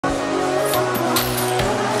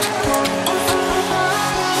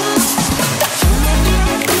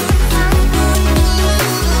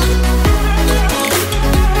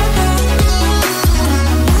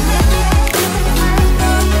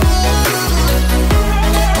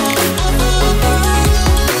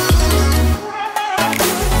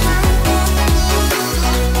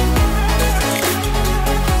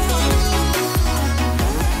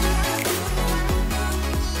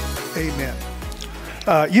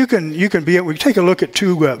we can take a look at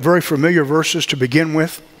two very familiar verses to begin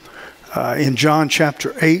with. In John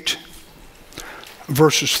chapter 8,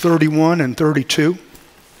 verses 31 and 32.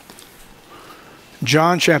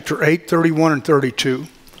 John chapter 8, 31 and 32.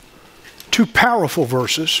 Two powerful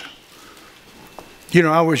verses. You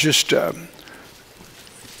know, I was just kind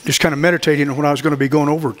of meditating on what I was going to be going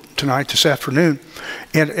over tonight, this afternoon.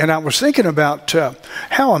 And I was thinking about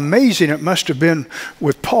how amazing it must have been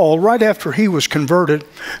with Paul. Right after he was converted,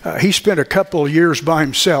 he spent a couple of years by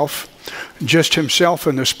himself, just himself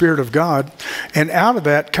and the Spirit of God. And out of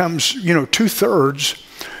that comes, 2/3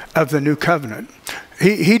 of the new covenant.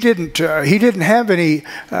 He didn't have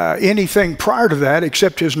anything prior to that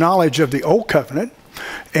except his knowledge of the old covenant.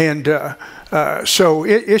 And so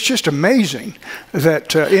it's just amazing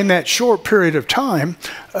that in that short period of time,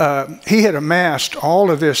 he had amassed all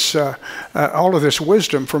of this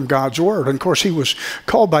wisdom from God's Word. And of course, he was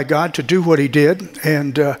called by God to do what he did,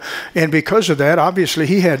 and because of that, obviously,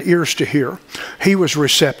 he had ears to hear. He was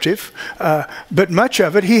receptive, but much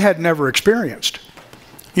of it he had never experienced.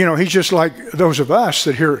 He's just like those of us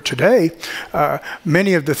that hear it today.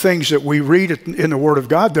 Many of the things that we read in the Word of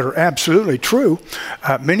God that are absolutely true,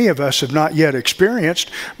 many of us have not yet experienced.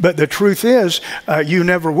 But the truth is, you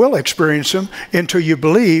never will experience them until you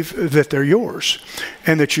believe that they're yours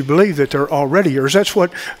and that you believe that they're already yours. That's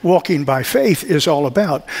what walking by faith is all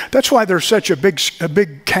about. That's why there's such a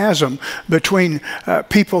big chasm between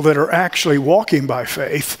people that are actually walking by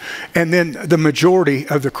faith and then the majority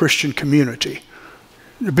of the Christian community.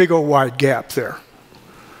 A big old wide gap there.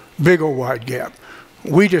 Big old wide gap.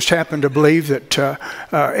 We just happen to believe that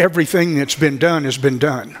everything that's been done has been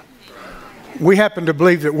done. We happen to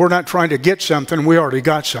believe that we're not trying to get something, we already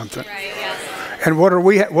got something. Right, yes. And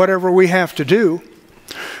whatever we have to do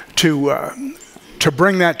to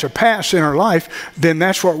bring that to pass in our life, then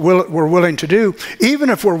that's what we're willing to do,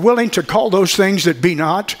 even if we're willing to call those things that be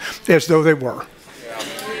not as though they were.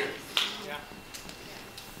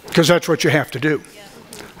 Because that's what you have to do.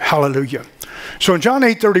 Hallelujah. So in John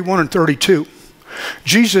 8, 31 and 32,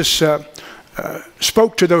 Jesus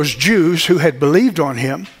spoke to those Jews who had believed on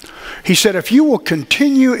him. He said, if you will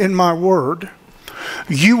continue in my word,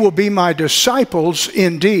 you will be my disciples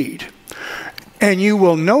indeed. And you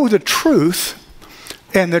will know the truth,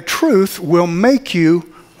 and the truth will make you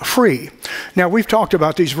free. Now, we've talked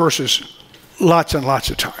about these verses lots and lots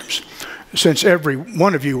of times, since every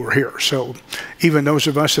one of you were here. So even those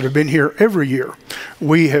of us that have been here every year,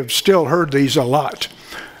 we have still heard these a lot.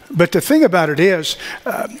 But the thing about it is,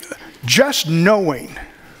 just knowing,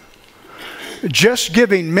 just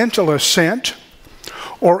giving mental assent,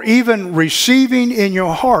 or even receiving in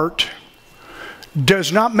your heart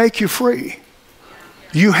does not make you free.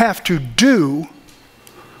 You have to do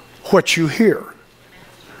what you hear.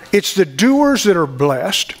 It's the doers that are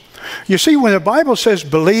blessed. You see, when the Bible says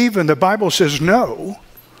believe and the Bible says no,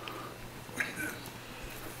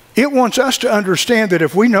 it wants us to understand that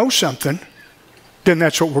if we know something, then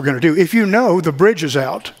that's what we're going to do. If you know the bridge is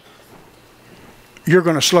out, you're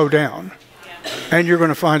going to slow down and you're going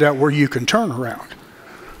to find out where you can turn around.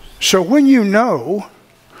 So when you know,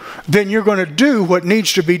 then you're going to do what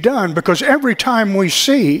needs to be done, because every time we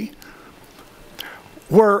see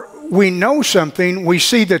where we know something, we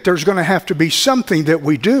see that there's going to have to be something that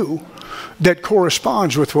we do that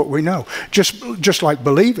corresponds with what we know. Just like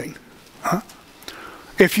believing. Huh?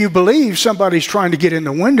 If you believe somebody's trying to get in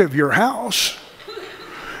the window of your house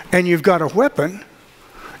and you've got a weapon,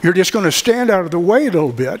 you're just going to stand out of the way a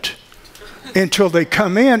little bit until they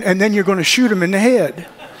come in, and then you're going to shoot them in the head.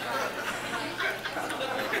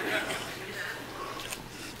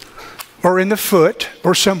 Or in the foot,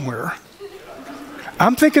 or somewhere.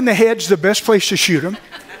 I'm thinking the head's the best place to shoot them.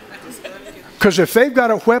 Because if they've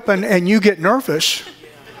got a weapon and you get nervous,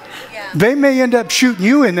 they may end up shooting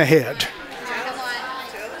you in the head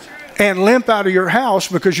and limp out of your house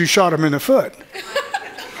because you shot them in the foot.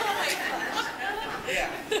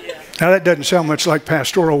 Now that doesn't sound much like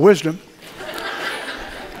pastoral wisdom.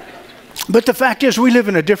 But the fact is, we live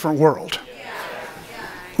in a different world.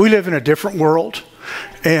 We live in a different world.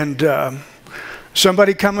 And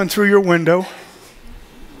somebody coming through your window,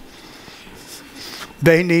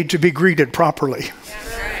 they need to be greeted properly.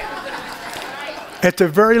 At the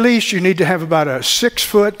very least, you need to have about a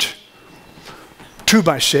 6-foot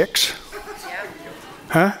 2x6.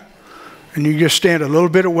 Huh? And you just stand a little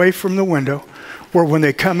bit away from the window, where when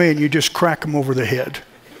they come in, you just crack them over the head.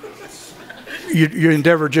 You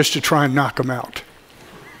endeavor just to try and knock them out.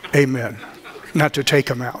 Amen. Not to take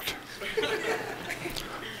them out.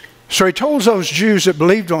 So he told those Jews that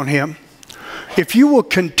believed on him, if you will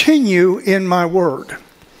continue in my word.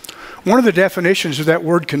 One of the definitions of that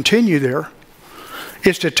word continue there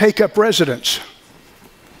is to take up residence.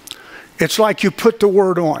 It's like you put the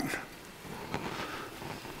word on.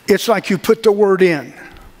 It's like you put the word in.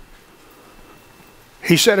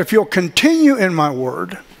 He said, if you'll continue in my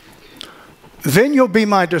word, then you'll be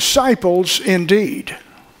my disciples indeed.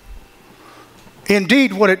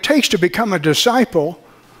 Indeed, what it takes to become a disciple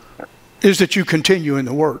is that you continue in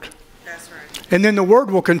the word. That's right. And then the word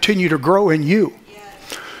will continue to grow in you.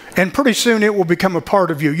 And pretty soon it will become a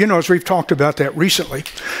part of you. You know, as we've talked about that recently,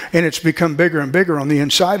 and it's become bigger and bigger on the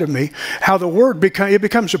inside of me, how the word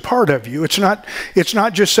becomes a part of you. It's not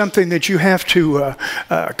just something that you have to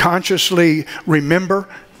consciously remember.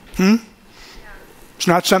 It's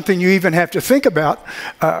not something you even have to think about.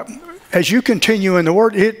 As you continue in the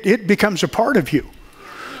word, it becomes a part of you.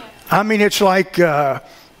 I mean, it's like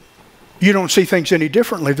you don't see things any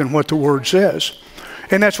differently than what the word says.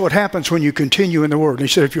 And that's what happens when you continue in the word. And he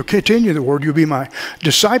said, if you'll continue in the word, you'll be my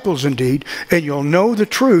disciples indeed, and you'll know the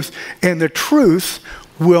truth, and the truth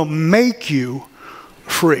will make you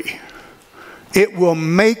free. It will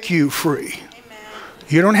make you free. Amen.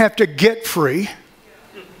 You don't have to get free.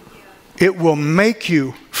 It will make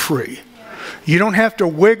you free. You don't have to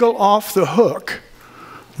wiggle off the hook.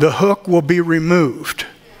 The hook will be removed.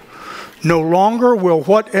 No longer will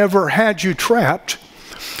whatever had you trapped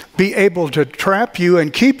be able to trap you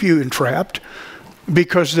and keep you entrapped,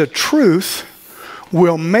 because the truth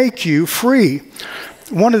will make you free.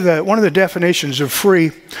 One of the definitions of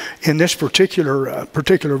free in this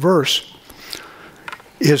particular verse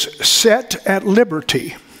is set at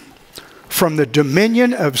liberty from the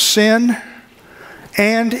dominion of sin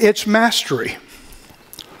and its mastery.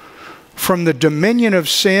 From the dominion of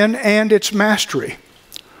sin and its mastery.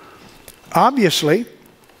 Obviously,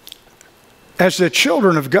 as the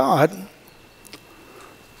children of God,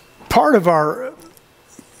 part of our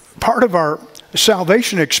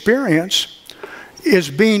salvation experience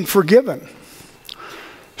is being forgiven.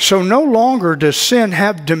 So no longer does sin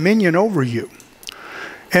have dominion over you.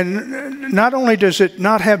 And not only does it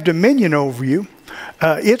not have dominion over you,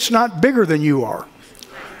 it's not bigger than you are.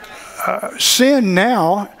 Sin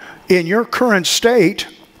now, in your current state,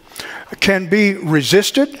 can be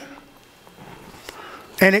resisted,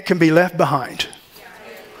 and it can be left behind.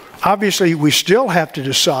 Obviously, we still have to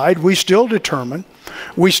decide, we still determine,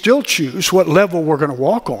 we still choose what level we're going to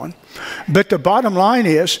walk on. But the bottom line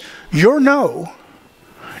is, your no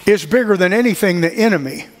is bigger than anything the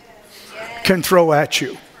enemy can throw at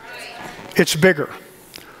you. It's bigger.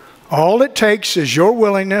 All it takes is your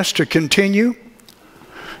willingness to continue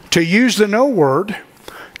to use the no word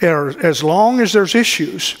as long as there's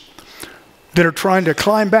issues that are trying to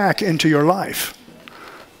climb back into your life.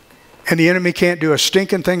 And the enemy can't do a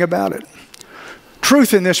stinking thing about it.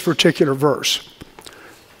 Truth in this particular verse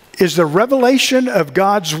is the revelation of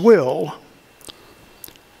God's will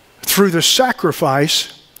through the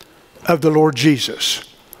sacrifice of the Lord Jesus.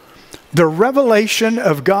 The revelation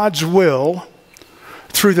of God's will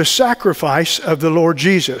through the sacrifice of the Lord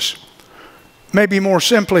Jesus. Maybe more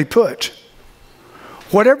simply put,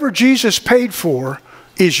 whatever Jesus paid for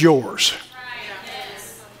is yours.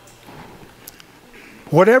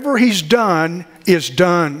 Whatever he's done is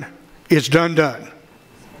done. It's done.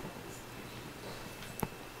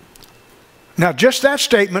 Now, just that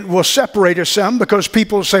statement will separate us some, because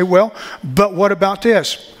people say, well, but what about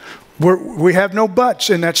this? We have no buts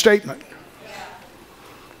in that statement.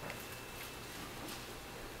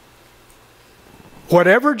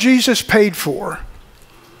 Whatever Jesus paid for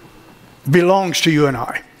belongs to you and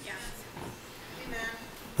I.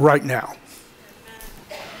 Right now.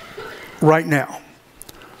 Right now.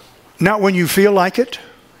 Not when you feel like it,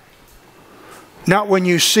 not when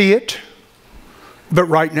you see it, but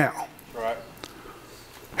right now. Right.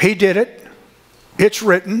 He did it, it's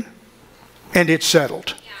written, and it's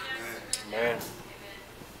settled. Amen.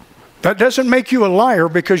 That doesn't make you a liar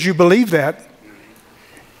because you believe that,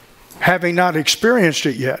 having not experienced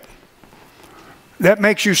it yet. That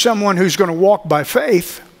makes you someone who's going to walk by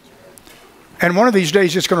faith, and one of these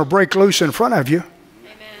days it's going to break loose in front of you.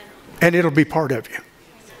 Amen. And it'll be part of you.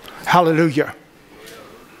 Hallelujah.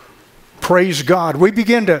 Praise God. We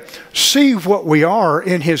begin to see what we are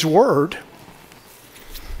in his word,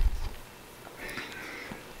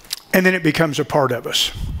 and then it becomes a part of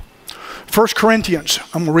us. 1 Corinthians,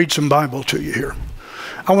 I'm going to read some Bible to you here.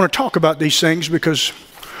 I want to talk about these things because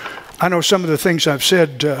I know some of the things I've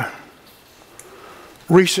said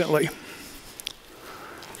recently.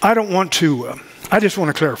 I don't want to, I just want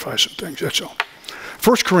to clarify some things, that's all.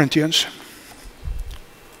 1 Corinthians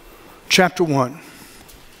chapter 1.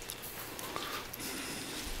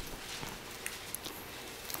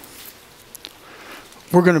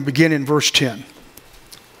 We're going to begin in verse 10.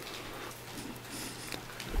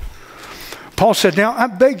 Paul said, "Now I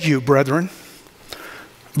beg you, brethren,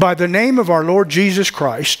 by the name of our Lord Jesus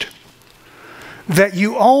Christ, that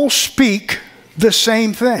you all speak the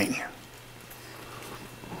same thing."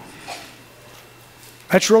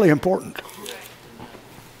 That's really important.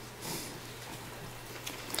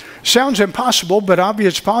 Sounds impossible, but obviously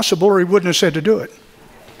it's possible, or he wouldn't have said to do it.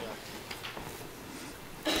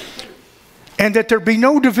 And that there be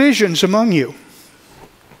no divisions among you.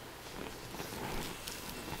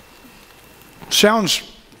 Sounds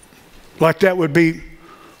like that would be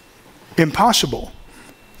impossible.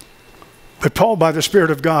 But Paul, by the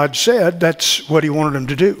Spirit of God, said that's what he wanted them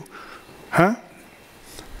to do.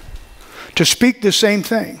 To speak the same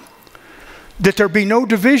thing. That there be no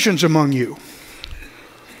divisions among you,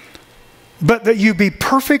 but that you be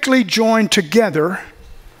perfectly joined together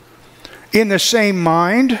in the same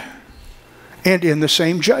mind and in the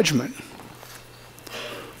same judgment.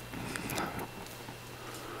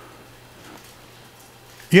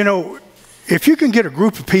 You know, if you can get a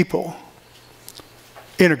group of people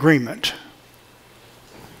in agreement,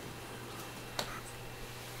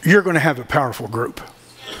 you're going to have a powerful group.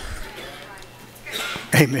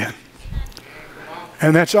 Amen.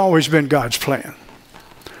 And that's always been God's plan,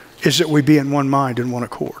 is that we be in one mind and one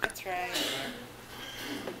accord. That's right.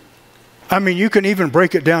 I mean, you can even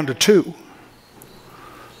break it down to two.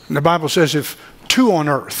 And the Bible says if two on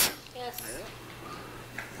earth,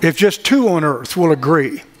 if just two on earth will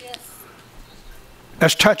agree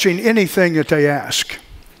as touching anything that they ask,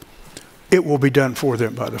 it will be done for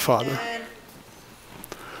them by the Father. Amen.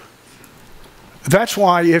 That's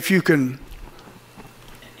why if you can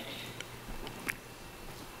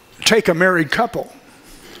take a married couple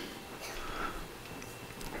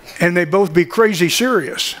and they both be crazy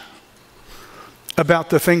serious about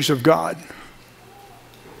the things of God,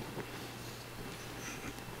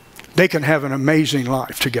 they can have an amazing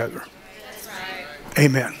life together. That's right.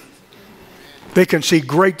 Amen. They can see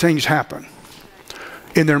great things happen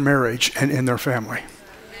in their marriage and in their family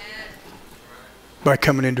by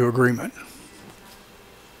coming into agreement.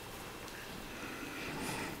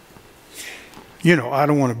 You know, I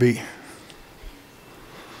don't want to be,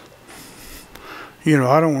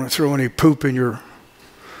 I don't want to throw any poop in your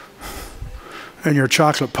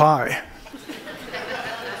chocolate pie.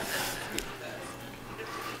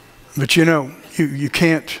 But you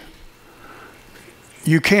can't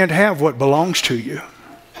have what belongs to you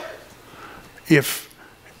if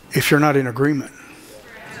you're not in agreement.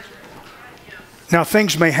 Now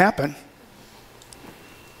things may happen.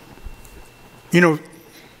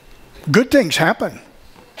 Good things happen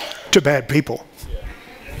to bad people.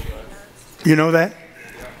 You know that?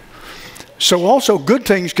 So also good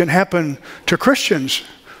things can happen to Christians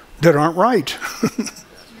that aren't right.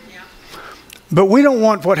 But we don't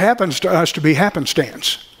want what happens to us to be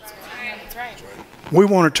happenstance. That's right. We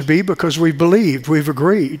want it to be because we've believed, we've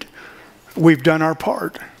agreed, we've done our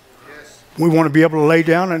part. We want to be able to lay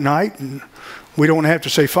down at night and we don't have to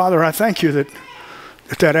say, "Father, I thank you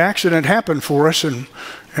that accident happened for us and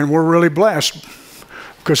we're really blessed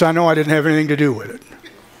because I know I didn't have anything to do with it."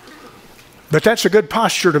 But that's a good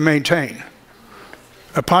posture to maintain.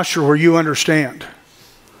 A posture where you understand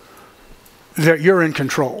that you're in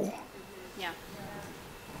control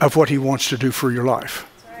of what he wants to do for your life.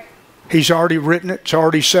 He's already written it. It's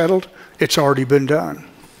already settled. It's already been done.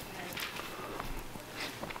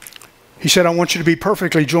 He said, "I want you to be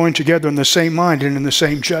perfectly joined together in the same mind and in the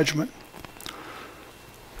same judgment."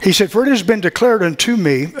 He said, "For it has been declared unto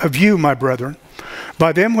me of you, my brethren,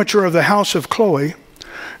 by them which are of the house of Chloe,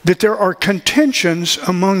 that there are contentions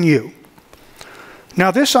among you. Now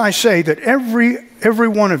this I say, that every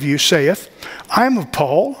one of you saith, I am of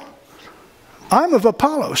Paul, I'm of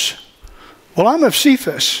Apollos, well, I'm of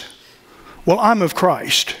Cephas, well, I'm of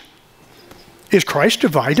Christ. Is Christ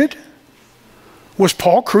divided? Was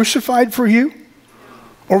Paul crucified for you?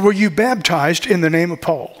 Or were you baptized in the name of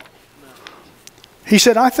Paul?" He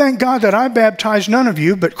said, "I thank God that I baptized none of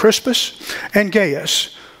you but Crispus and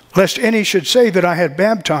Gaius, lest any should say that I had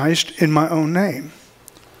baptized in my own name.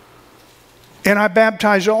 And I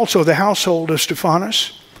baptized also the household of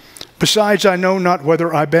Stephanas. Besides, I know not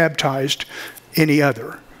whether I baptized any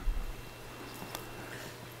other."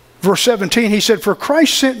 Verse 17, he said, "For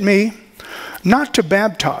Christ sent me not to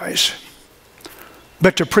baptize,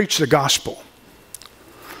 but to preach the gospel,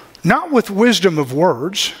 not with wisdom of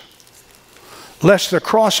words, lest the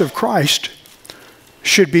cross of Christ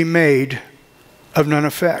should be made of none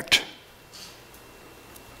effect.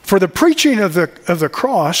 For the preaching of the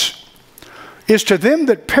cross is to them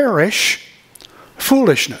that perish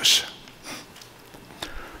foolishness,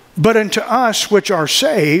 But unto us which are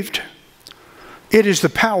saved, it is the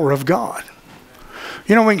power of God.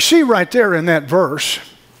 You know, we can see right there in that verse,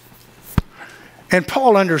 and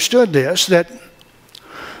Paul understood this, that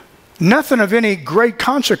nothing of any great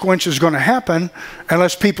consequence is going to happen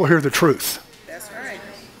unless people hear the truth. That's right.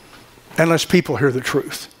 Unless people hear the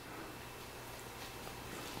truth.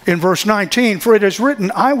 In verse 19, for it is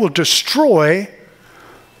written, I will destroy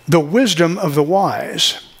the wisdom of the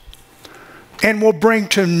wise, and will bring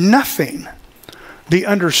to nothing the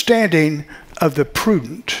understanding of the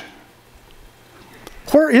prudent.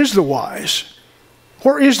 Where is the wise?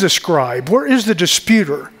 Where is the scribe? Where is the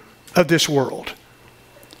disputer of this world?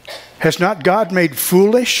 Has not God made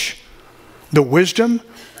foolish the wisdom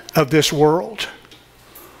of this world?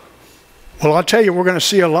 Well, I'll tell you, we're going to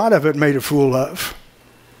see a lot of it made a fool of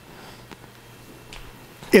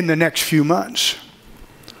in the next few months.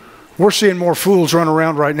 We're seeing more fools run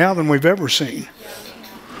around right now than we've ever seen.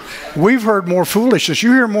 We've heard more foolishness.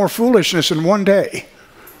 You hear more foolishness in one day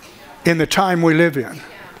in the time we live in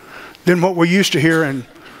than what we used to hear in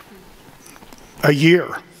a year.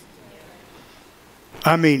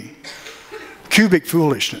 I mean, cubic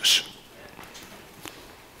foolishness.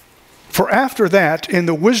 For after that, in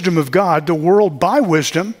the wisdom of God, the world by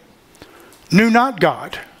wisdom knew not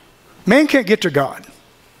God. Man can't get to God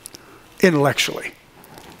intellectually.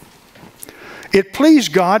 It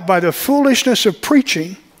pleased God by the foolishness of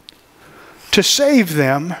preaching to save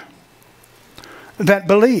them that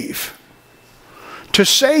believe. To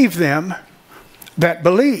save them that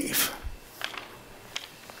believe.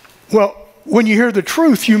 Well, when you hear the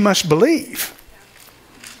truth, you must believe.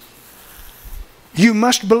 You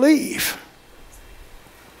must believe.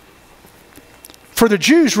 For the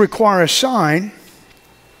Jews require a sign,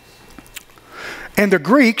 and the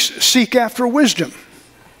Greeks seek after wisdom.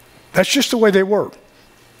 That's just the way they were.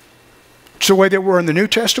 It's the way they were in the New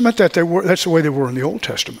Testament, that's the way they were in the Old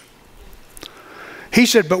Testament. He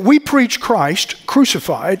said, but we preach Christ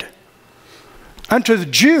crucified. Unto the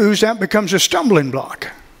Jews, that becomes a stumbling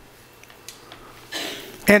block.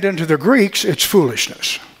 And unto the Greeks, it's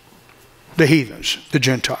foolishness. The heathens, the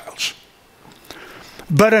Gentiles.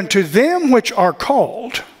 But unto them which are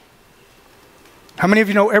called, how many of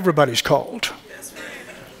you know everybody's called?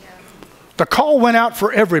 The call went out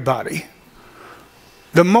for everybody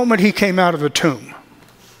the moment he came out of the tomb.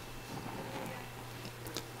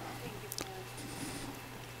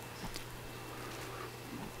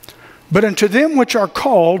 But unto them which are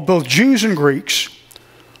called, both Jews and Greeks,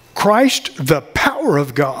 Christ, the power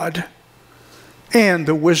of God and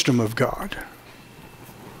the wisdom of God.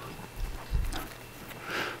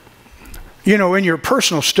 You know, in your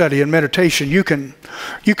personal study and meditation, you can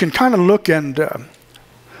kind of look and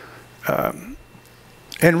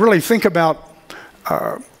really think about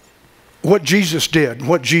what Jesus did,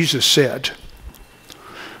 what Jesus said.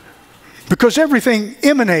 Because everything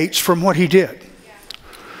emanates from what he did.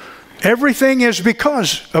 Everything is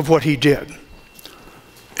because of what he did.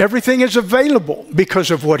 Everything is available because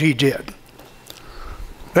of what he did.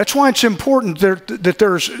 That's why it's important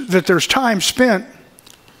that there's time spent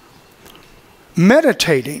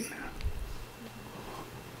meditating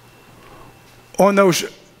on those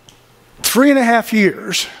 3.5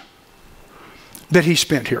 years that he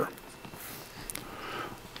spent here.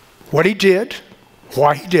 What he did,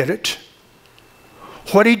 why he did it,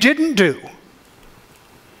 what he didn't do.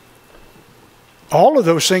 All of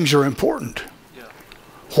those things are important. Yeah.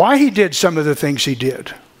 Why he did some of the things he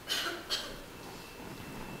did.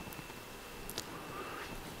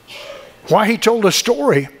 Why he told a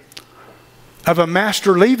story of a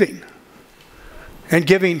master leaving and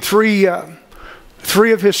giving three of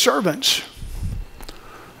his servants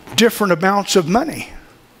different amounts of money.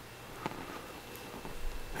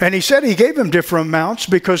 And he said he gave them different amounts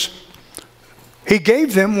because he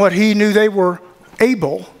gave them what he knew they were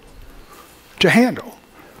able to handle.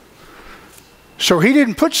 So he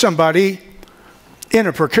didn't put somebody in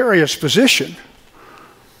a precarious position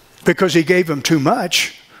because he gave them too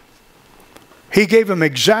much. He gave them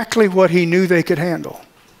exactly what he knew they could handle.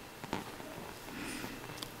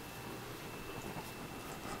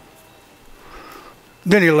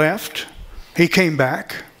 Then he left. He came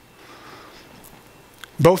back.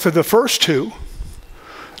 Both of the first two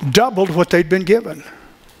doubled what they'd been given.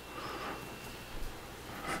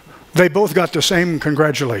 They both got the same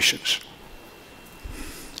congratulations.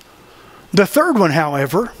 The third one,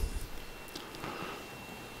 however,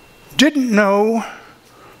 didn't know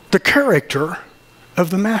the character of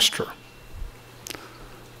the master.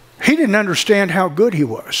 He didn't understand how good he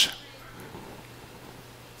was.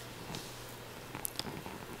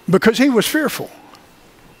 Because he was fearful.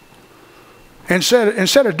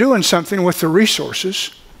 Instead of doing something with the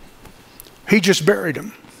resources, he just buried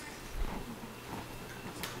them,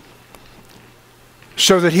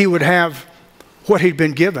 so that he would have what he'd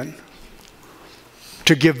been given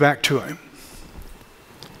to give back to him.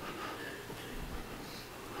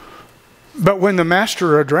 But when the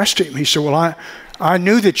master addressed him, he said, well, I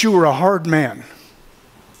knew that you were a hard man.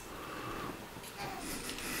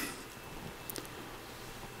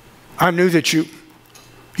 I knew that you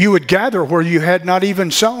would gather where you had not even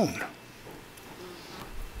sown.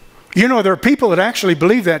 You know, there are people that actually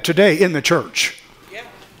believe that today in the church.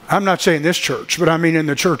 I'm not saying this church, but I mean in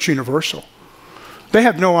the church universal. They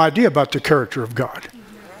have no idea about the character of God.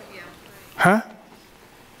 Huh?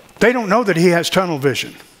 They don't know that he has tunnel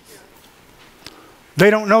vision. They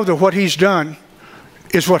don't know that what he's done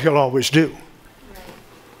is what he'll always do.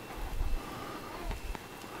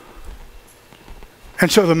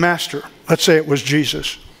 And so the master, let's say it was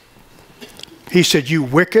Jesus, he said, you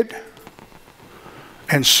wicked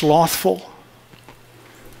and slothful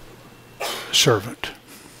servant.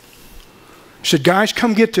 He said, guys,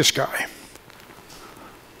 come get this guy.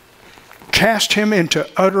 Cast him into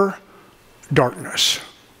utter darkness,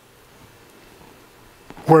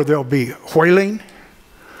 where there'll be wailing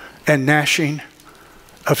and gnashing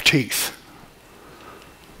of teeth.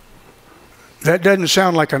 That doesn't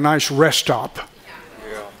sound like a nice rest stop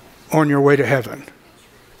on your way to heaven.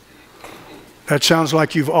 That sounds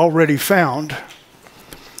like you've already found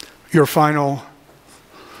your final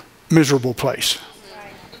miserable place.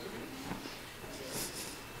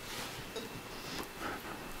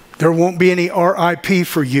 There won't be any RIP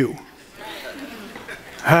for you.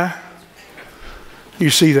 Huh?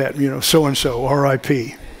 You see that, you know, so-and-so,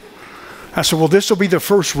 RIP. I said, well, this will be the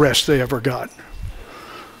first rest they ever got,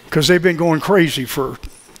 because they've been going crazy for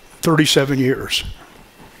 37 years.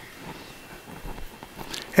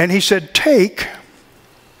 And he said, take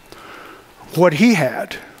what he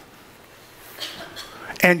had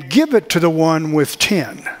and give it to the one with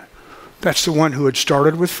 10. That's the one who had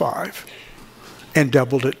started with 5 and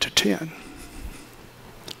doubled it to 10.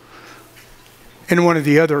 In one of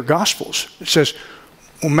the other Gospels, it says,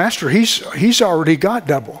 well, Master, he's already got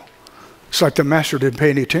double. It's like the master didn't pay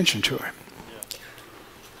any attention to him.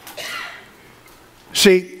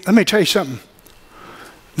 See, let me tell you something.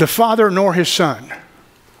 The Father nor his Son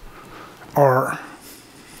are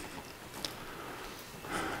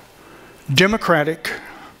democratic,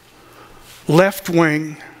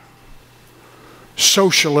 left-wing,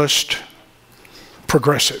 socialist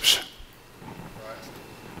progressives.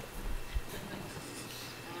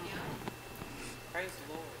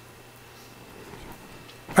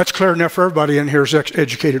 That's clear enough for everybody in here's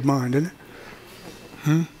educated mind, isn't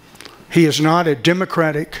it? He is not a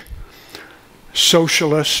democratic,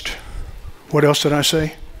 socialist, what else did I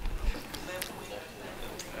say?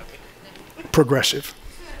 Progressive.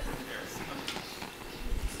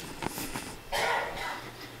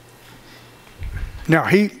 Now,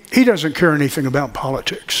 he doesn't care anything about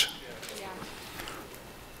politics.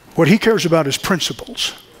 What he cares about is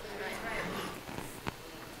principles.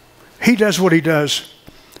 He does what he does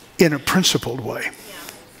in a principled way.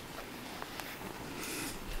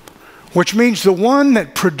 Which means the one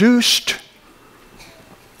that produced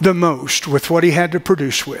the most with what he had to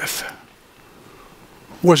produce with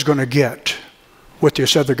was going to get what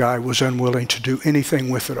this other guy was unwilling to do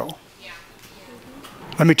anything with at all.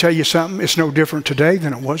 Let me tell you something, it's no different today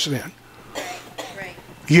than it was then.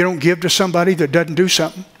 You don't give to somebody that doesn't do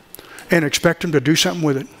something and expect them to do something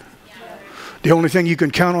with it. The only thing you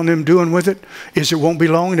can count on them doing with it is it won't be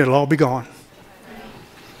long and it'll all be gone.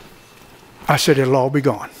 I said it'll all be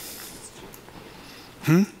gone.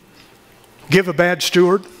 Give a bad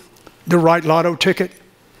steward the right lotto ticket,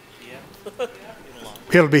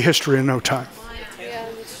 it'll be history in no time.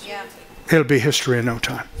 It'll be history in no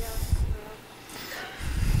time.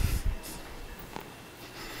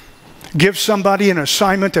 Give somebody an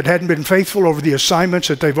assignment that hadn't been faithful over the assignments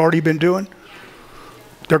that they've already been doing,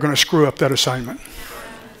 they're going to screw up that assignment.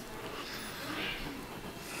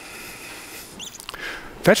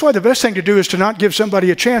 That's why the best thing to do is to not give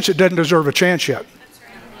somebody a chance that doesn't deserve a chance yet.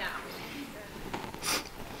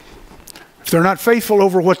 If they're not faithful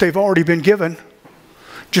over what they've already been given,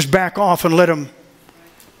 just back off and let them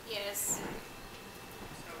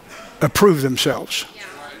approve themselves.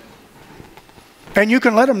 And you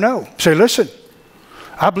can let them know. Say, listen,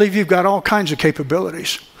 I believe you've got all kinds of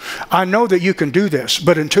capabilities. I know that you can do this,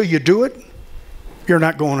 but until you do it, you're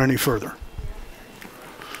not going any further.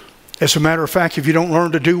 As a matter of fact, if you don't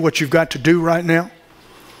learn to do what you've got to do right now,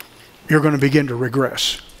 you're going to begin to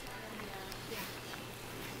regress.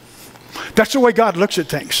 That's the way God looks at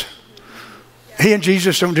things. He and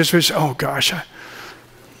Jesus don't just say, oh gosh,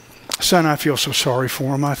 son, I feel so sorry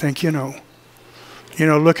for him. I think,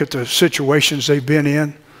 look at the situations they've been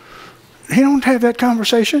in. He don't have that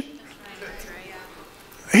conversation.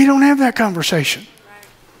 He don't have that conversation.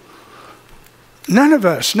 None of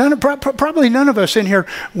us, probably none of us in here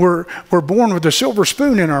were born with a silver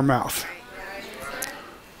spoon in our mouth.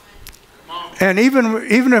 And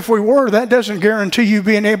even if we were, that doesn't guarantee you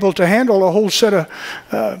being able to handle a whole set of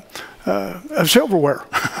silverware.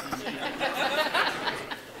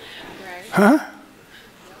 Huh?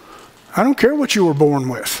 I don't care what you were born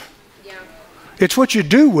with. It's what you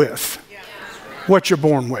do with what you're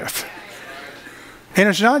born with. And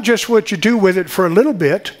it's not just what you do with it for a little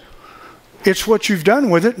bit. It's what you've done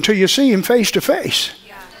with it until you see him face to face.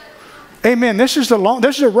 Amen. This is a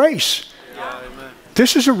race.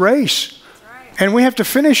 This is a race. And we have to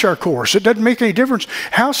finish our course. It doesn't make any difference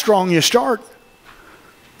how strong you start.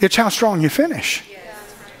 It's how strong you finish.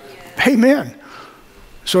 Amen.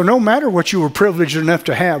 So no matter what you were privileged enough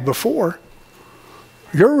to have before,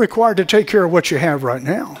 you're required to take care of what you have right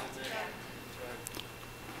now.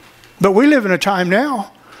 But we live in a time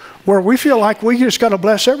now where we feel like we just got to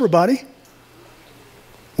bless everybody.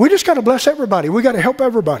 We just got to bless everybody. We got to help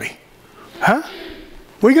everybody. Huh?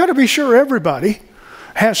 We got to be sure everybody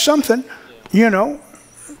has something,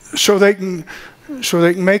 so they can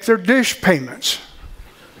make their dish payments.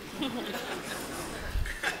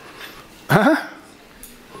 Huh?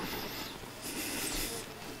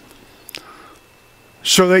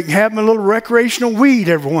 So they can have a little recreational weed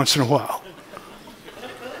every once in a while.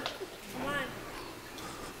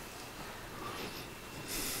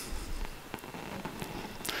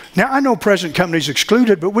 Now, I know present company's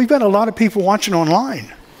excluded, but we've got a lot of people watching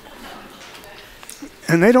online.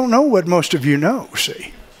 And they don't know what most of you know,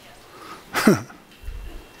 see.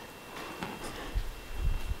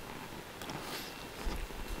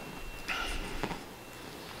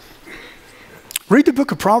 Read the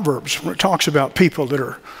book of Proverbs where it talks about people that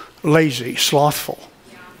are lazy, slothful.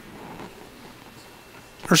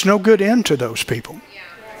 There's no good end to those people.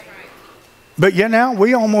 But now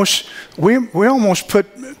we almost put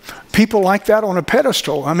people like that on a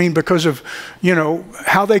pedestal. I mean, because of,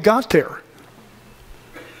 how they got there.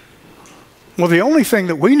 Well, the only thing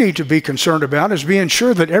that we need to be concerned about is being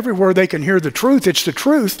sure that everywhere they can hear the truth, it's the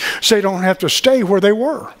truth, so they don't have to stay where they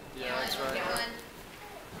were. Yeah, that's right.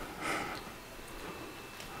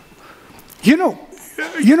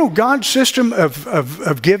 God's system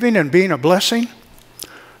of giving and being a blessing,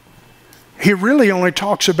 he really only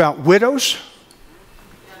talks about widows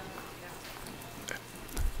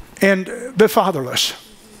and the fatherless.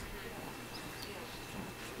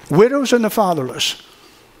 Widows and the fatherless.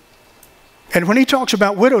 And when he talks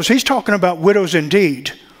about widows, he's talking about widows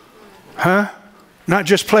indeed. Huh? Not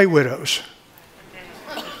just play widows.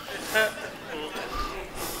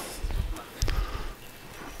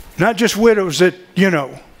 Not just widows that,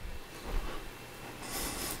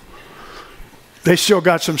 they still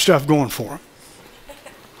got some stuff going for them.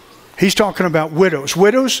 He's talking about widows.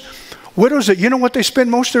 Widows that, you know what they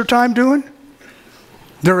spend most of their time doing?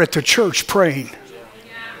 They're at the church praying.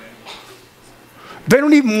 They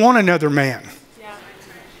don't even want another man.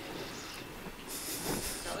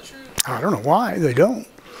 I don't know why they don't.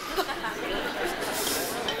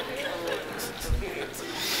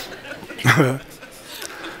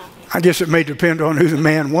 I guess it may depend on who the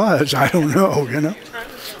man was. I don't know,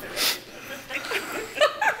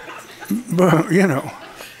 But,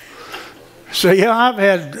 So, yeah, I've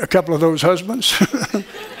had a couple of those husbands.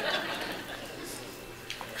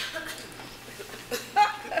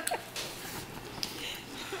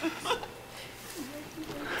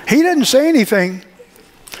 He didn't say anything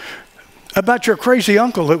about your crazy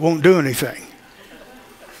uncle that won't do anything.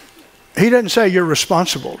 He didn't say you're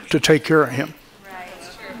responsible to take care of him.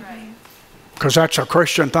 Because that's a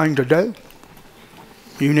Christian thing to do.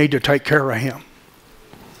 You need to take care of him.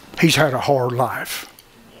 He's had a hard life.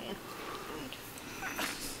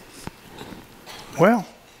 Well,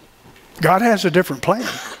 God has a different plan.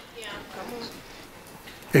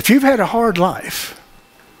 If you've had a hard life,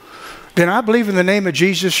 then I believe in the name of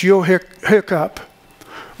Jesus you'll hook up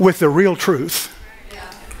with the real truth.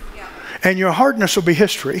 And your hardness will be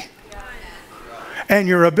history. And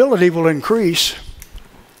your ability will increase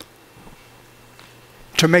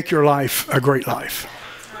to make your life a great life.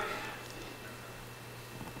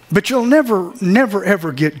 But you'll never,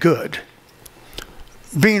 ever get good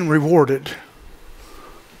being rewarded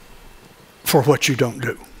for what you don't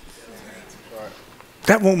do.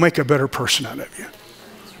 That won't make a better person out of you.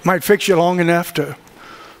 Might fix you long enough to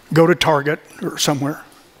go to Target or somewhere.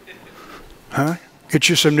 Huh? Get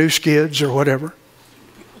you some new skids or whatever.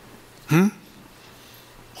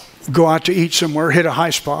 Go out to eat somewhere, hit a high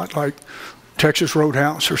spot like Texas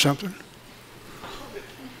Roadhouse or something.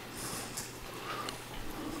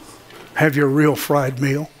 Have your real fried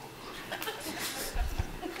meal.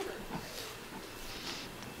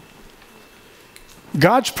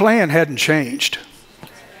 God's plan hadn't changed.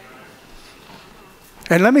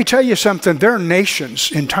 And let me tell you something, there are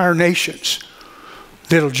nations, entire nations,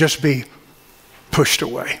 that'll just be pushed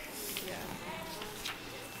away.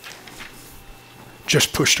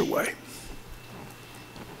 Just pushed away.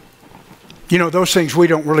 You know, those things we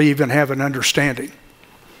don't really even have an understanding.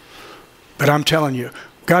 But I'm telling you,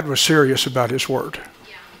 God was serious about His word.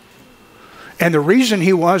 And the reason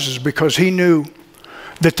He was is because He knew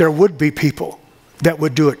that there would be people that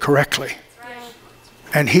would do it correctly.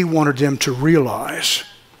 And He wanted them to realize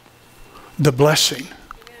the blessing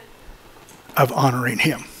of honoring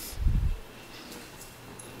Him.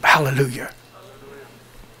 Hallelujah.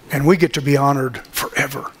 And we get to be honored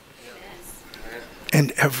forever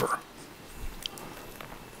and ever.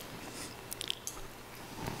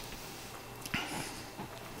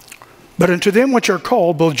 But unto them which are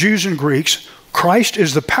called, both Jews and Greeks, Christ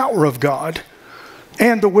is the power of God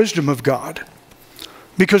and the wisdom of God.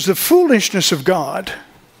 Because the foolishness of God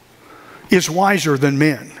is wiser than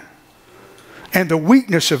men, and the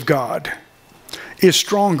weakness of God is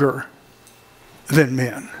stronger than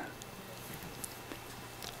men.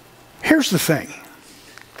 Here's the thing.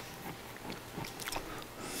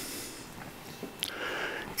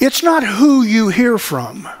 It's not who you hear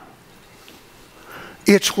from.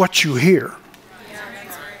 It's what you hear.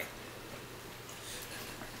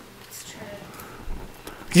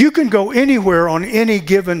 You can go anywhere on any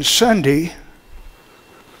given Sunday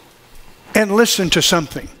and listen to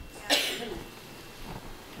something.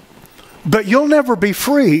 But you'll never be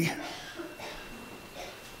free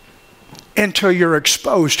until you're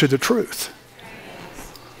exposed to the truth.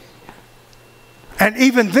 And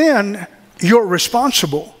even then, you're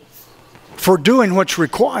responsible for doing what's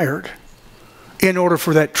required in order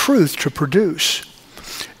for that truth to produce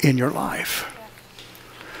in your life.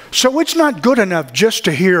 So it's not good enough just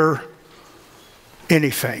to hear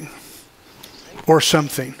anything or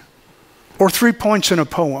something or 3 points in a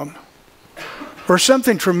poem or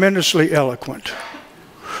something tremendously eloquent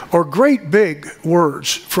or great big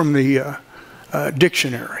words from the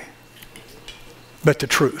dictionary, but the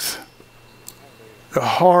truth. The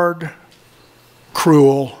hard,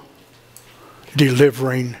 cruel,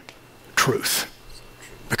 delivering truth.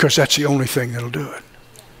 Because that's the only thing that'll do it.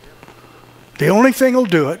 The only thing that'll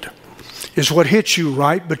do it is what hits you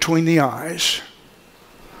right between the eyes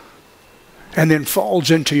and then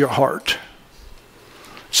falls into your heart.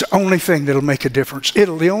 It's the only thing that'll make a difference.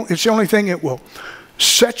 It's the only thing that will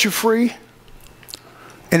set you free,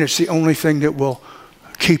 and it's the only thing that will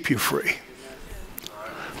keep you free.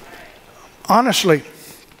 Honestly,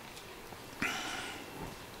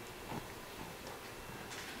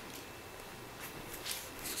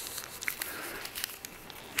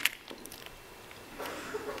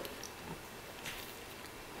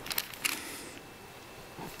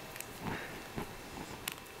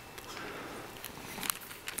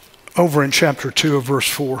 over in chapter 2 of verse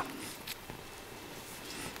 4.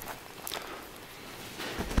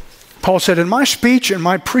 Paul said, "And my speech and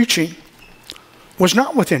my preaching was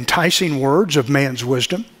not with enticing words of man's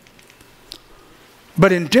wisdom,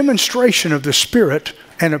 but in demonstration of the Spirit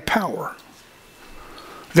and of power,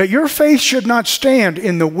 that your faith should not stand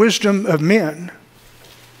in the wisdom of men,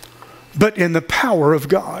 but in the power of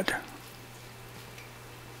God."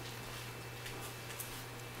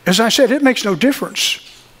 As I said, it makes no difference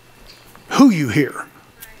who you hear.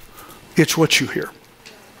 It's what you hear.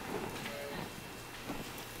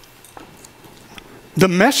 The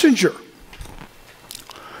messenger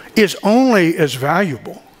is only as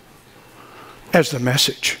valuable as the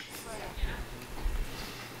message.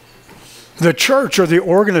 The church or the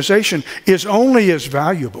organization is only as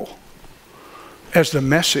valuable as the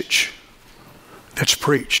message that's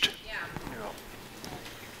preached.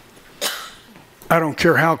 I don't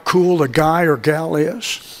care how cool the guy or gal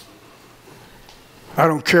is. I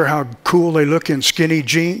don't care how cool they look in skinny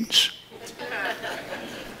jeans.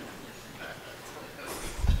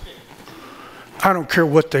 I don't care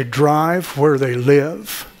what they drive, where they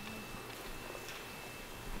live.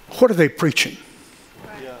 What are they preaching?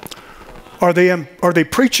 Are they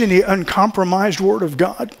preaching the uncompromised Word of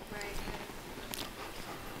God?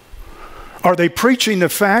 Are they preaching the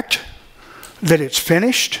fact that it's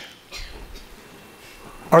finished?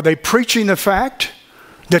 Are they preaching the fact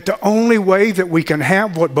that the only way that we can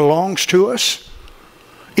have what belongs to us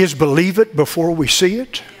is believe it before we see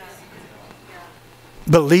it.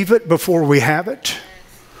 Believe it before we have it.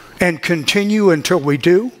 And continue until we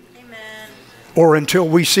do. Amen. Or until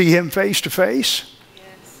we see him face to face. Yes.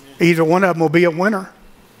 Either one of them will be a winner.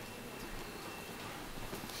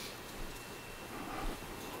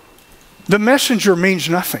 The messenger means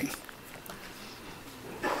nothing.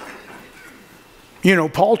 You know,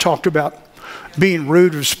 Paul talked about being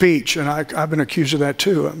rude of speech, and I've been accused of that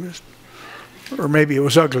too. Or maybe it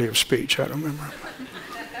was ugly of speech, I don't remember.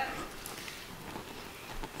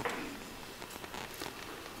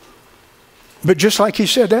 But just like he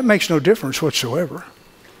said, that makes no difference whatsoever.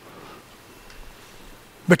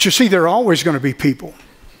 But you see, there are always going to be people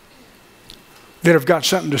that have got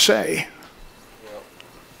something to say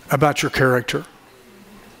about your character,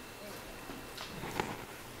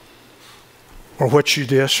 or what you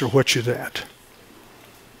this or what you that.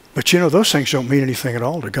 But you know, those things don't mean anything at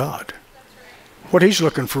all to God. What he's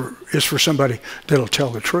looking for is for somebody that'll tell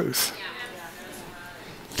the truth.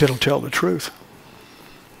 That'll tell the truth.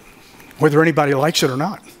 Whether anybody likes it or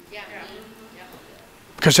not.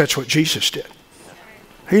 Because that's what Jesus did.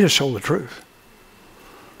 He just told the truth.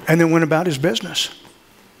 And then went about his business.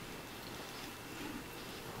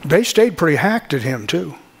 They stayed pretty hacked at him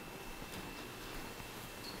too.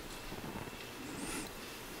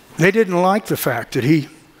 They didn't like the fact that he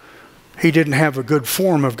didn't have a good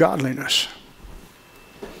form of godliness.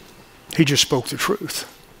 He just spoke the truth.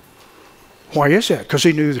 Why is that? Because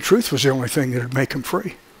he knew the truth was the only thing that would make him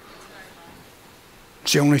free.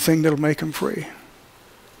 It's the only thing that'll make him free.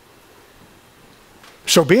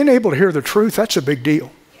 So being able to hear the truth, that's a big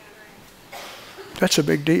deal. That's a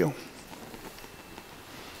big deal.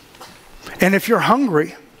 And if you're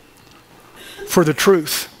hungry for the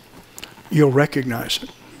truth, you'll recognize it.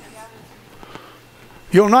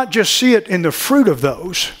 You'll not just see it in the fruit of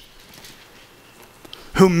those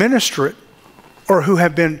who minister it or who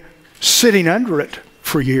have been sitting under it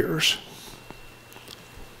for years,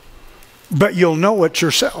 but you'll know it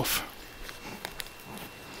yourself.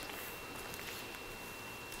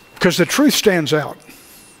 Because the truth stands out.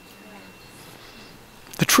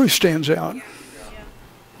 The truth stands out.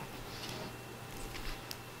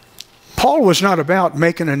 Paul was not about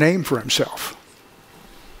making a name for himself.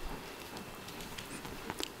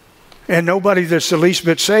 And nobody that's the least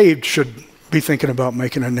bit saved should be thinking about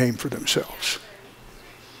making a name for themselves.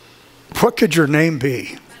 What could your name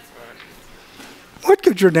be? What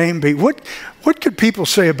could your name be? What could people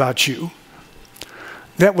say about you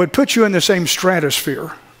that would put you in the same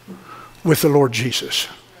stratosphere with the Lord Jesus?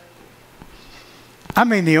 I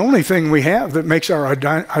mean, the only thing we have that makes our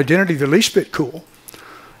identity the least bit cool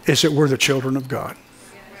is that we're the children of God.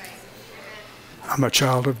 I'm a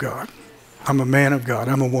child of God. I'm a man of God.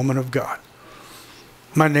 I'm a woman of God.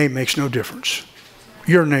 My name makes no difference.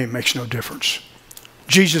 Your name makes no difference.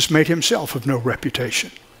 Jesus made himself of no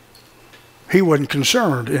reputation. He wasn't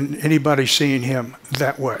concerned in anybody seeing him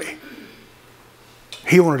that way.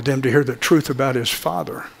 He wanted them to hear the truth about his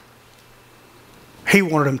Father. He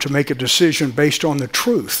wanted them to make a decision based on the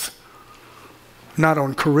truth, not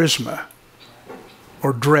on charisma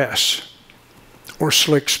or dress or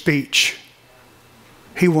slick speech.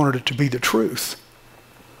 He wanted it to be the truth.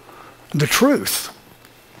 The truth,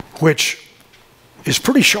 which is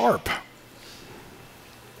pretty sharp.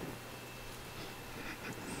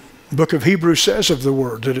 The book of Hebrews says of the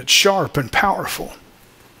word that it's sharp and powerful,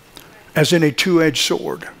 as in a two-edged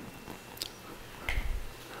sword,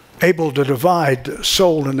 able to divide the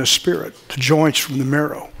soul and the spirit, the joints from the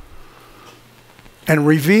marrow, and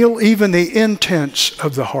reveal even the intents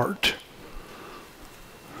of the heart.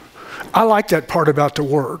 I like that part about the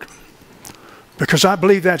word, because I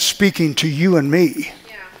believe that's speaking to you and me,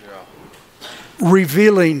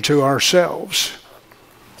 revealing to ourselves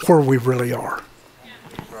where we really are.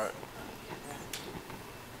 Right.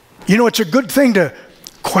 You know, it's a good thing to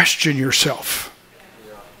question yourself.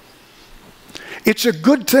 It's a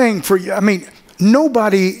good thing for you. I mean,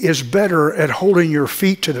 nobody is better at holding your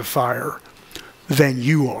feet to the fire than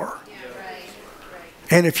you are.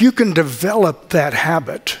 And if you can develop that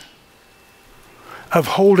habit of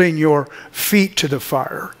holding your feet to the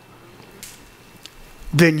fire,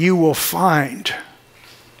 then you will find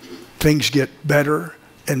things get better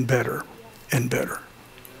and better and better.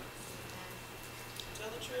 Tell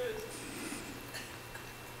the truth.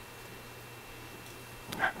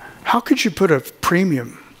 How could you put a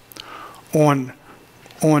premium on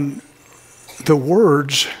the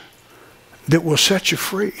words that will set you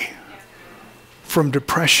free from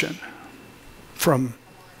depression, from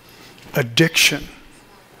addiction,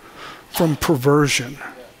 from perversion,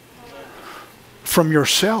 from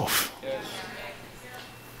yourself?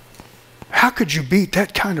 How could you beat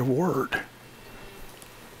that kind of word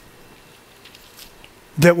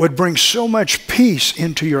that would bring so much peace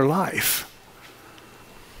into your life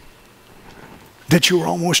that you were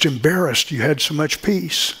almost embarrassed you had so much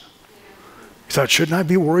peace? You thought, shouldn't I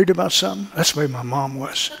be worried about something? That's the way my mom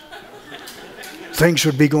was. Things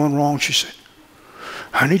would be going wrong. She said,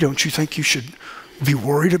 honey, don't you think you should be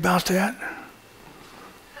worried about that?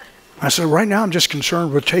 I said, right now I'm just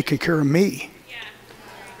concerned with taking care of me.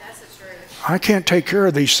 I can't take care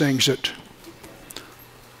of these things that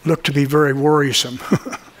look to be very worrisome.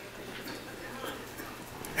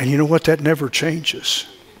 And you know what? That never changes.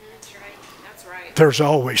 That's right. There's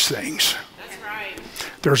always things. That's right.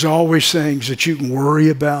 There's always things that you can worry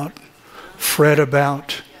about, fret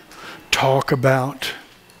about, talk about,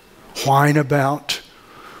 whine about,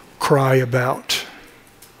 cry about.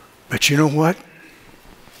 But you know what?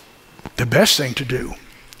 The best thing to do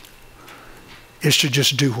is to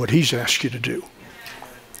just do what he's asked you to do.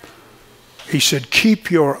 He said, keep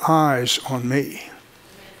your eyes on me,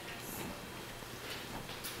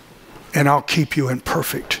 and I'll keep you in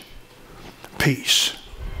perfect peace.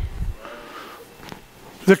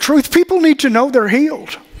 The truth, people need to know they're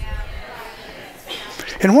healed.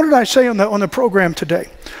 And what did I say on the program today?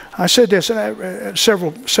 I said this, and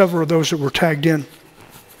several of those that were tagged in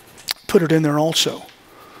put it in there also.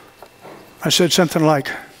 I said something like,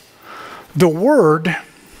 the Word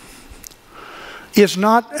is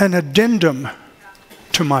not an addendum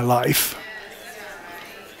to my life.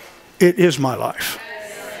 It is my life.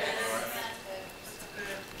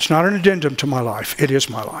 It's not an addendum to my life. It is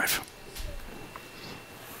my life.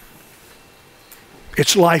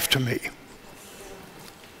 It's life to me.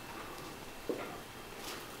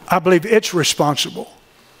 I believe it's responsible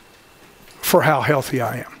for how healthy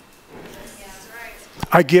I am.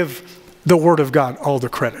 I give the Word of God all the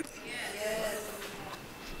credit.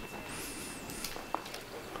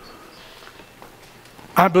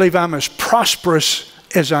 I believe I'm as prosperous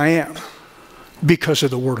as I am because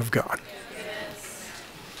of the Word of God.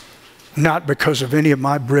 Not because of any of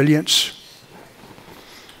my brilliance.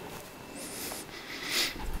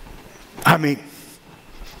 I mean,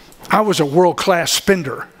 I was a world-class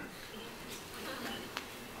spender.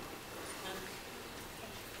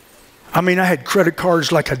 I mean, I had credit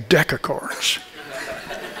cards like a deck of cards.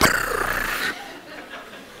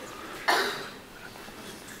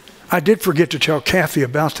 I did forget to tell Kathy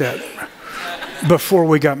about that before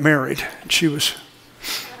we got married. She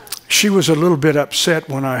was a little bit upset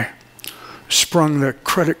when I sprung the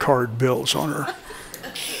credit card bills on her.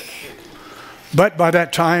 But by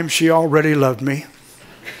that time, she already loved me.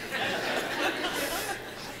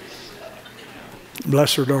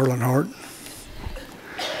 Bless her darling heart.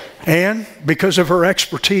 And because of her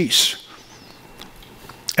expertise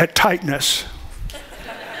at tightness,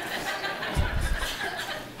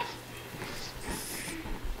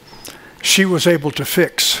 she was able to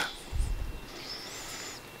fix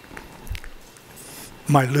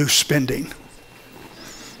my loose spending.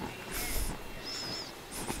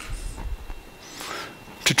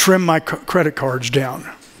 To trim my credit cards down.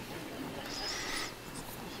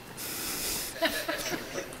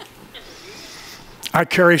 I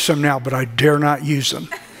carry some now, but I dare not use them.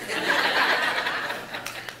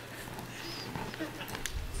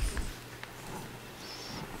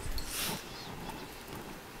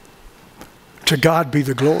 To God be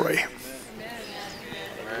the glory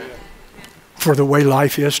for the way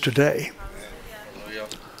life is today.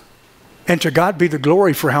 And to God be the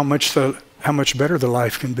glory for how much better the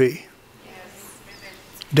life can be.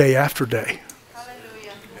 Day after day.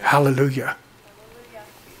 Hallelujah.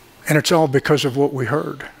 And it's all because of what we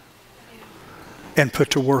heard and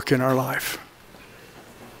put to work in our life.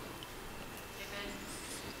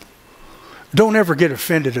 Don't ever get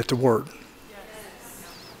offended at the word.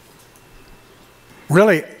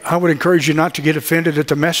 Really, I would encourage you not to get offended at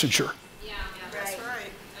the messenger. Yeah, that's right.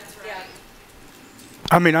 That's right.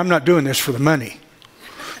 I mean, I'm not doing this for the money.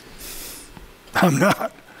 I'm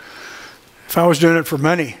not. If I was doing it for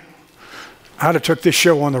money, I'd have took this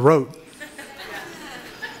show on the road.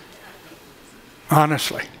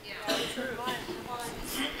 Honestly.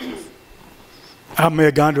 I may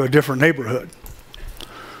have gone to a different neighborhood.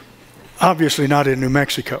 Obviously not in New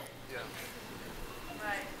Mexico.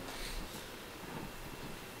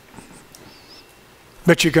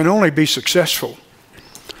 But you can only be successful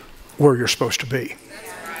where you're supposed to be.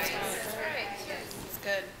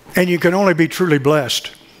 And you can only be truly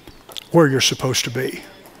blessed where you're supposed to be.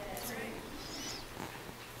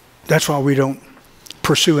 That's why we don't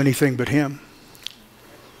pursue anything but Him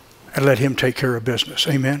and let Him take care of business.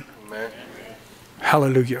 Amen? Amen.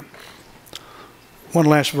 Hallelujah. One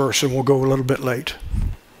last verse and we'll go a little bit late.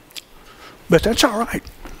 But that's all right.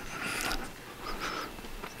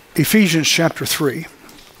 Ephesians chapter 3.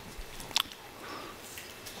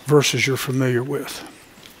 Verses you're familiar with.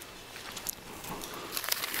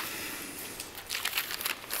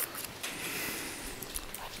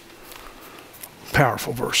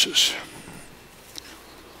 Powerful verses.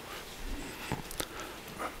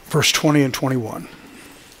 Verse 20 and 21.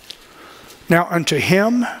 Now unto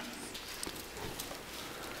him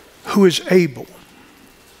who is able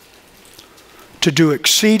to do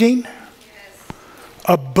exceeding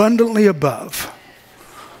abundantly above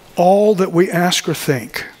all that we ask or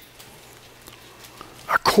think,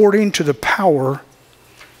 according to the power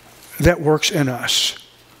that works in us.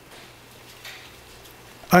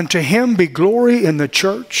 Unto him be glory in the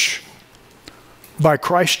church by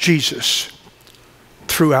Christ Jesus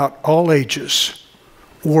throughout all ages,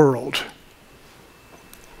 world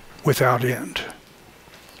without end.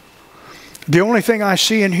 The only thing I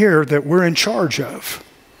see in here that we're in charge of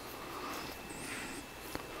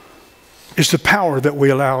is the power that we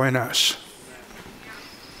allow in us.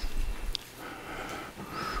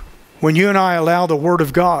 When you and I allow the Word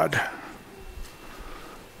of God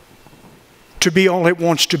to be all it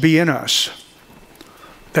wants to be in us,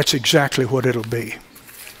 that's exactly what it'll be.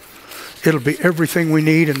 It'll be everything we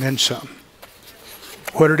need and then some.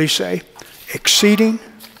 What did he say? Exceeding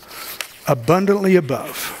abundantly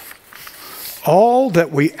above all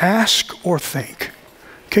that we ask or think.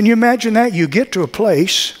 Can you imagine that? You get to a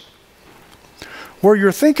place where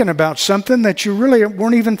you're thinking about something that you really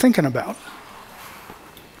weren't even thinking about.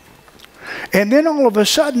 And then all of a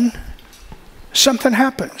sudden, something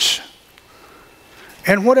happens.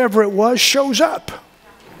 And whatever it was shows up.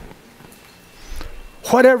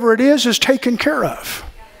 Whatever it is taken care of.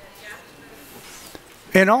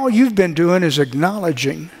 And all you've been doing is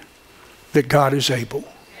acknowledging that God is able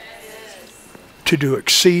to do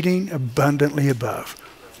exceeding abundantly above.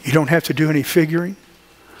 You don't have to do any figuring.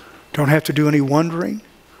 Don't have to do any wondering.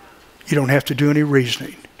 You don't have to do any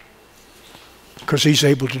reasoning. Because he's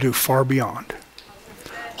able to do far beyond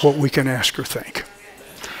what we can ask or think.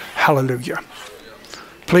 Hallelujah.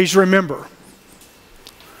 Please remember,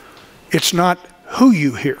 it's not who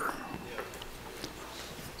you hear.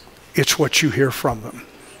 It's what you hear from them.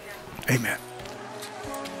 Amen.